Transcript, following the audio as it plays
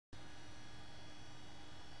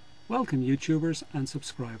Welcome YouTubers and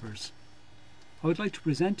subscribers. I would like to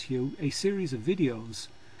present to you a series of videos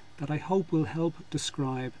that I hope will help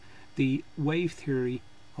describe the wave theory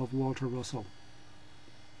of Walter Russell.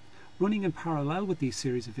 Running in parallel with these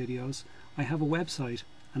series of videos, I have a website,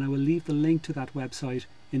 and I will leave the link to that website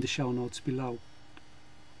in the show notes below.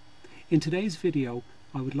 In today's video,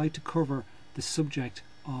 I would like to cover the subject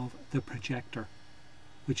of the projector,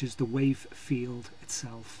 which is the wave field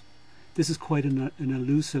itself. This is quite an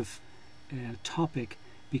elusive topic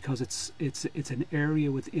because it's an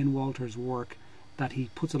area within Walter's work that he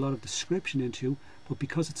puts a lot of description into, but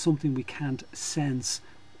because it's something we can't sense,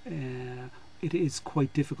 it is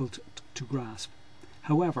quite difficult to grasp.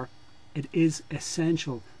 However, it is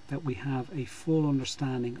essential that we have a full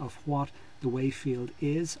understanding of what the wave field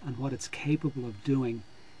is and what it's capable of doing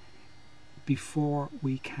before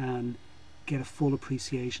we can get a full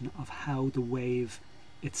appreciation of how the wave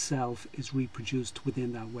itself is reproduced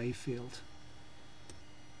within that wave field.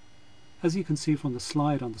 As you can see from the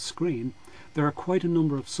slide on the screen, there are quite a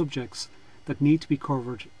number of subjects that need to be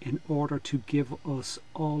covered in order to give us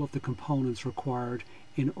all of the components required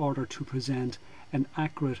in order to present an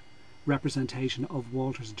accurate representation of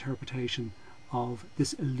Walter's interpretation of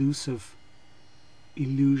this elusive,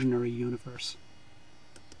 illusionary universe.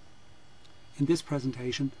 In this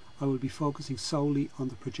presentation, I will be focusing solely on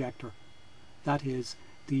the projector, that is,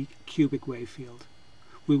 the cubic wave field.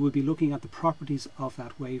 We will be looking at the properties of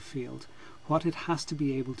that wave field, what it has to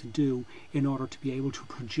be able to do in order to be able to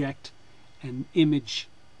project an image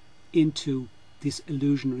into this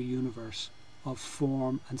illusionary universe of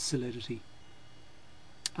form and solidity.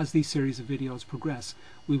 As these series of videos progress,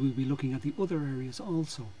 we will be looking at the other areas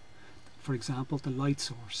also. For example, the light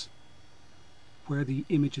source, where the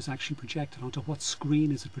image is actually projected, onto what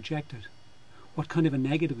screen is it projected, what kind of a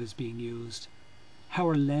negative is being used, how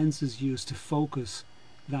are lenses used to focus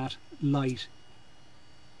that light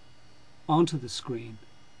onto the screen,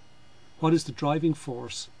 what is the driving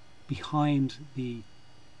force behind the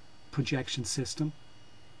projection system,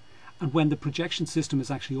 and when the projection system is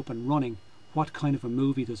actually up and running, what kind of a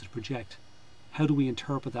movie does it project? How do we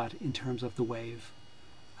interpret that in terms of the wave?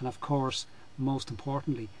 And of course, most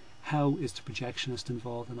importantly, how is the projectionist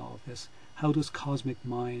involved in all of this? How does cosmic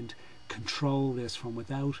mind control this from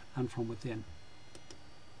without and from within?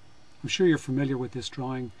 I'm sure you're familiar with this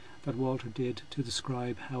drawing that Walter did to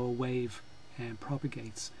describe how a wave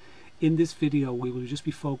propagates. In this video we will just be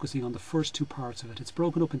focusing on the first two parts of it. It's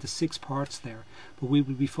broken up into 6 parts there, but we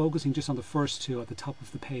will be focusing just on the first 2 at the top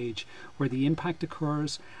of the page, where the impact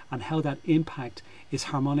occurs and how that impact is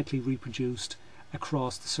harmonically reproduced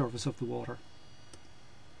across the surface of the water.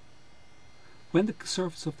 When the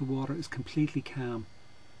surface of the water is completely calm,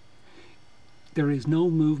 there is no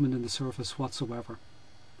movement in the surface whatsoever.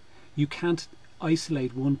 You can't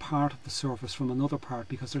isolate one part of the surface from another part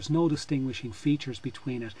because there's no distinguishing features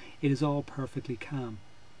between it. It is all perfectly calm.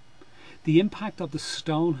 The impact of the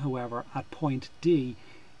stone, however, at point D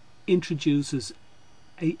introduces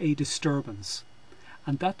a disturbance,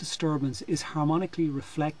 and that disturbance is harmonically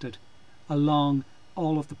reflected along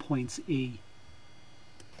all of the points E.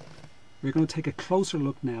 We're going to take a closer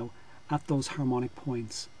look now at those harmonic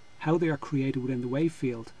points, how they are created within the wave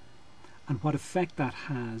field, and what effect that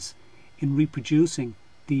has in reproducing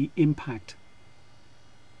the impact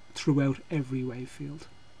throughout every wave field.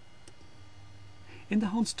 In the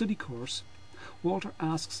home study course, Walter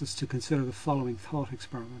asks us to consider the following thought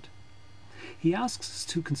experiment. He asks us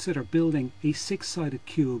to consider building a 6-sided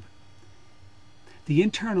cube, the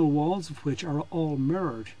internal walls of which are all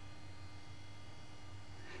mirrored.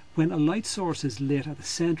 When a light source is lit at the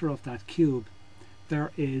center of that cube,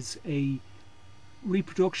 there is a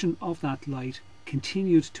reproduction of that light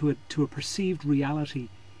continued to a perceived reality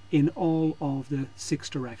in all of the 6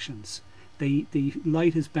 directions. The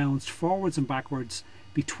light is bounced forwards and backwards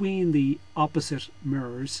between the opposite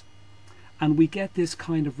mirrors, and we get this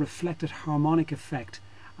kind of reflected harmonic effect,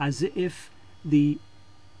 as if the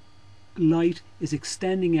light is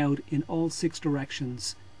extending out in all 6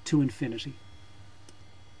 directions to infinity.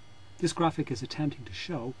 This graphic is attempting to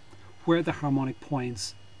show where the harmonic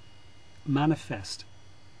points manifest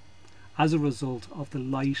as a result of the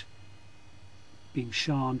light being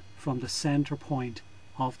shone from the center point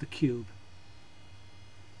of the cube.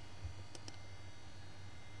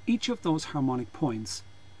 Each of those harmonic points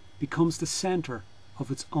becomes the center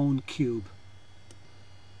of its own cube.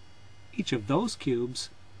 Each of those cubes,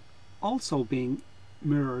 also being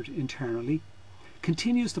mirrored internally,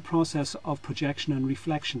 continues the process of projection and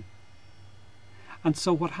reflection. And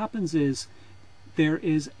so what happens is there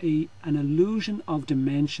is an illusion of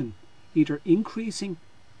dimension, either increasing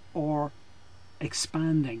or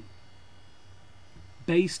expanding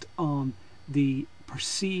based on the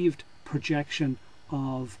perceived projection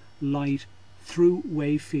of light through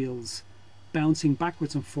wave fields bouncing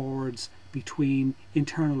backwards and forwards between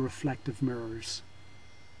internal reflective mirrors.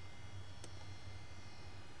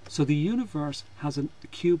 So the universe has a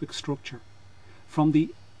cubic structure. From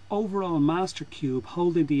the overall master cube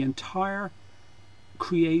holding the entire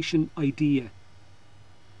creation idea,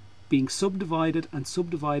 being subdivided and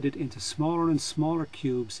subdivided into smaller and smaller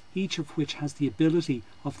cubes, each of which has the ability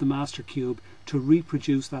of the master cube to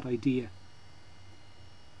reproduce that idea.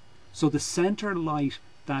 So the center light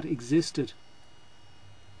that existed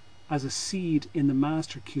as a seed in the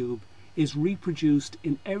master cube is reproduced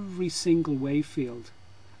in every single wave field,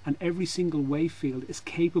 and every single wave field is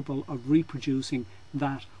capable of reproducing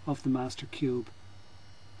that of the master cube.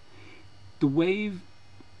 The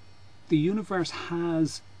universe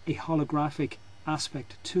has a holographic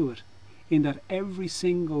aspect to it, in that every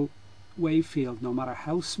single wave field, no matter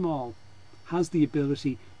how small, has the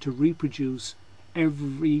ability to reproduce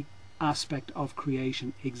every aspect of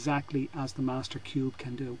creation exactly as the master cube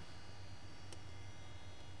can do.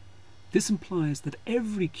 This implies that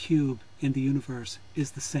every cube in the universe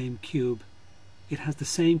is the same cube. It has the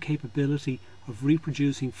same capability of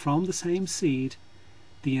reproducing from the same seed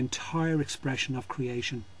the entire expression of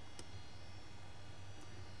creation.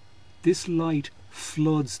 This light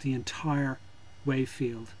floods the entire wave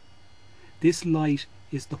field. This light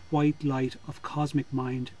is the white light of cosmic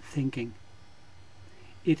mind thinking.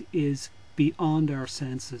 It is beyond our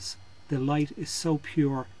senses. The light is so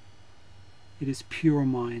pure. It is pure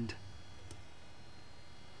mind.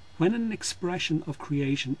 When an expression of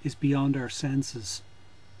creation is beyond our senses,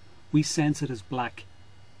 we sense it as black.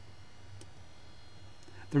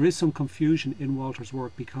 There is some confusion in Walter's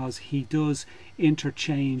work because he does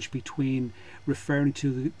interchange between referring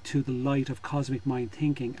to the light of cosmic mind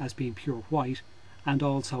thinking as being pure white and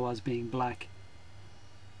also as being black.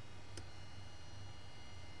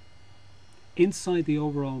 Inside the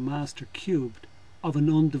overall master cube of an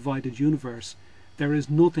undivided universe, there is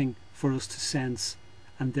nothing for us to sense,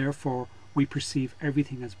 and therefore we perceive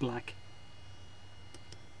everything as black.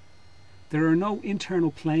 There are no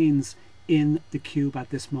internal planes in the cube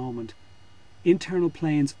at this moment. Internal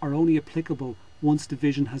planes are only applicable once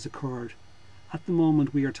division has occurred. At the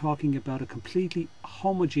moment we are talking about a completely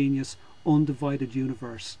homogeneous, undivided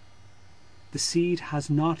universe. The seed has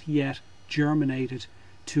not yet germinated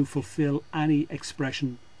to fulfill any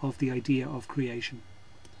expression of the idea of creation.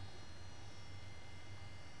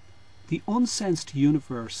 The unsensed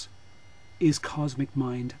universe is cosmic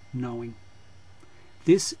mind knowing.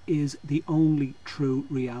 This is the only true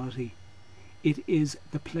reality. It is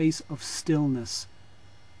the place of stillness.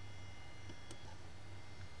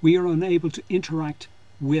 We are unable to interact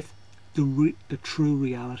with the true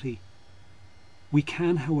reality. We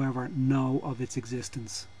can, however, know of its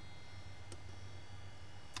existence.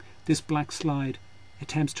 This black slide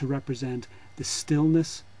attempts to represent the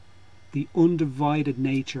stillness, the undivided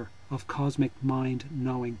nature of cosmic mind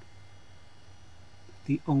knowing,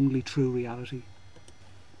 the only true reality.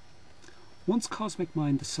 Once cosmic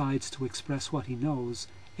mind decides to express what he knows,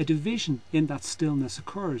 a division in that stillness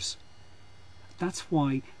occurs. That's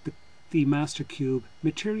why the master cube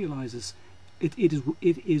materializes. It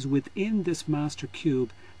is within this master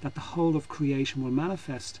cube that the whole of creation will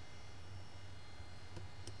manifest.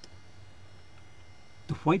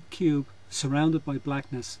 The white cube, surrounded by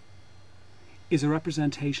blackness, is a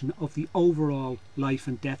representation of the overall life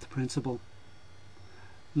and death principle.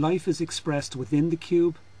 Life is expressed within the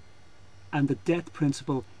cube, and the death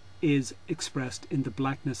principle is expressed in the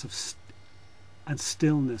blackness and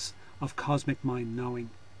stillness of cosmic mind knowing.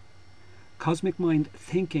 Cosmic mind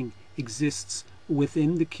thinking exists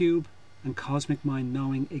within the cube, and cosmic mind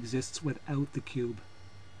knowing exists without the cube.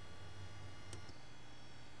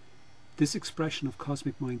 This expression of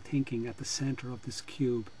cosmic mind thinking at the center of this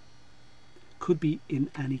cube could be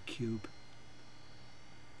in any cube.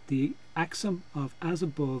 The axiom of as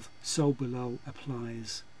above, so below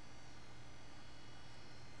applies.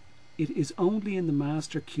 It is only in the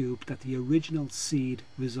master cube that the original seed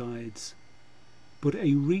resides, but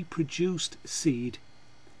a reproduced seed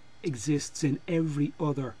exists in every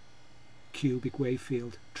other cubic wave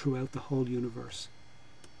field throughout the whole universe.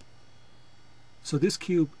 So this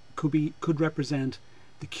cube could represent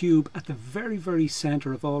the cube at the very, very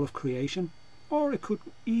center of all of creation, or it could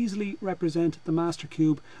easily represent the master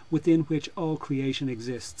cube within which all creation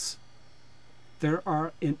exists. There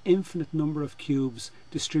are an infinite number of cubes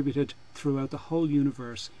distributed throughout the whole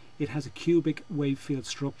universe. It has a cubic wave field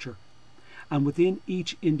structure, and within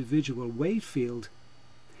each individual wave field,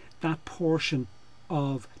 that portion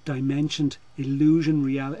of dimensioned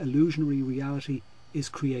illusionary reality is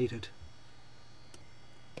created.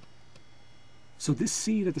 So this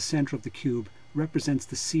seed at the center of the cube represents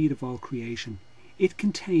the seed of all creation. It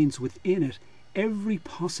contains within it every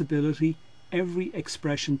possibility, every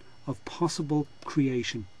expression of possible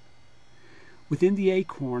creation. Within the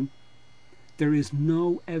acorn, there is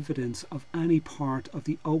no evidence of any part of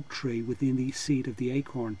the oak tree within the seed of the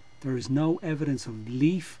acorn. There is no evidence of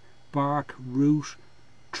leaf, bark, root,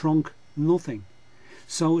 trunk, nothing.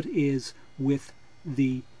 So it is with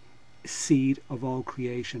the seed of all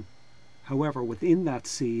creation. However, within that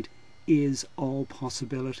seed is all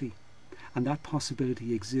possibility, and that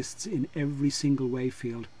possibility exists in every single wave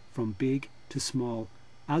field, from big to small,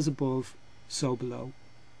 as above, so below.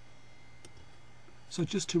 So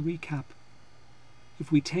just to recap,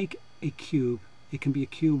 if we take a cube, it can be a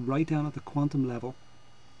cube right down at the quantum level,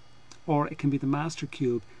 or it can be the master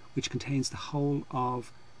cube, which contains the whole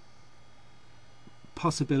of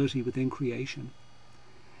possibility within creation.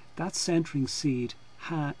 That centering seed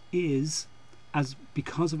is, as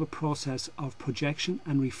because of a process of projection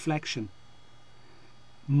and reflection,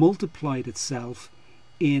 multiplied itself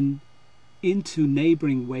into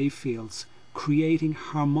neighboring wave fields, creating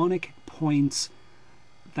harmonic points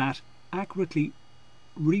that accurately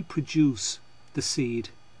reproduce the seed.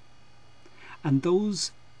 And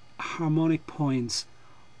those harmonic points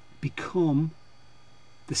become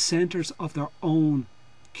the centers of their own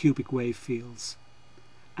cubic wave fields,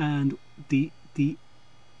 and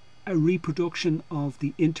a reproduction of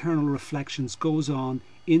the internal reflections goes on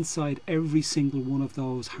inside every single one of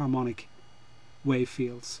those harmonic wave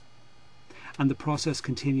fields, and the process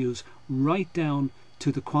continues right down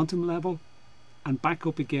to the quantum level and back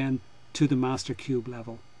up again to the master cube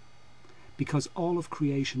level, because all of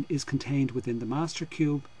creation is contained within the master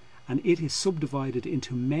cube, and it is subdivided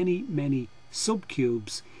into many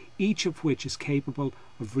subcubes, each of which is capable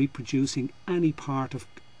of reproducing any part of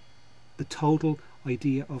the total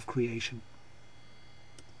idea of creation.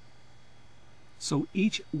 So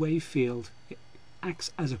each wave field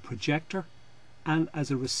acts as a projector and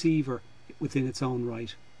as a receiver within its own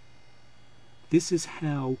right. This is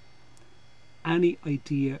how any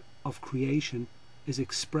idea of creation is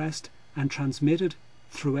expressed and transmitted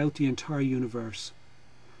throughout the entire universe,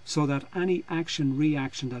 so that any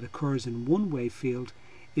action-reaction that occurs in one wave field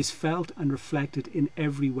is felt and reflected in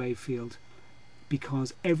every wave field,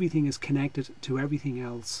 because everything is connected to everything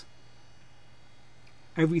else.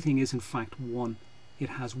 Everything is in fact one. It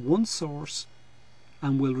has one source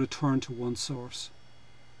and will return to one source.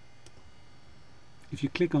 If you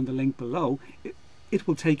click on the link below, it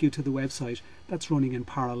will take you to the website that's running in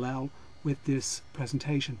parallel with this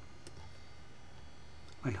presentation.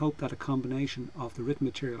 I hope that a combination of the written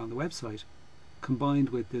material on the website combined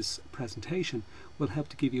with this presentation will help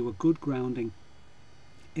to give you a good grounding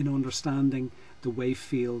in understanding the wave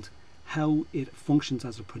field, how it functions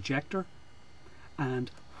as a projector, and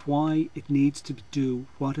why it needs to do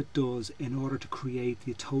what it does in order to create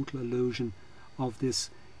the total illusion of this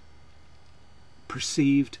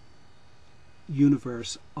perceived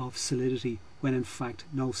universe of solidity, when in fact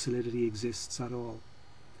no solidity exists at all.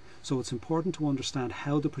 So it's important to understand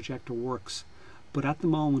how the projector works, but at the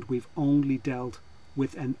moment we've only dealt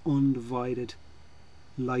with an undivided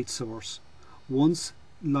light source. Once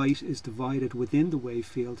light is divided within the wave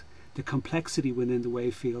field, the complexity within the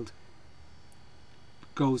wave field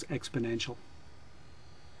goes exponential.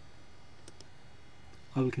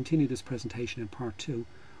 I will continue this presentation in part 2,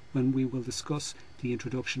 when we will discuss the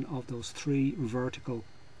introduction of those 3 vertical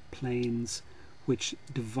planes which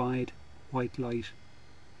divide white light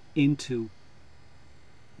into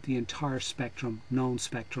the entire spectrum, known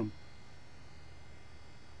spectrum.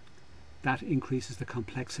 That increases the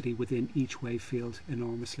complexity within each wave field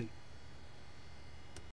enormously.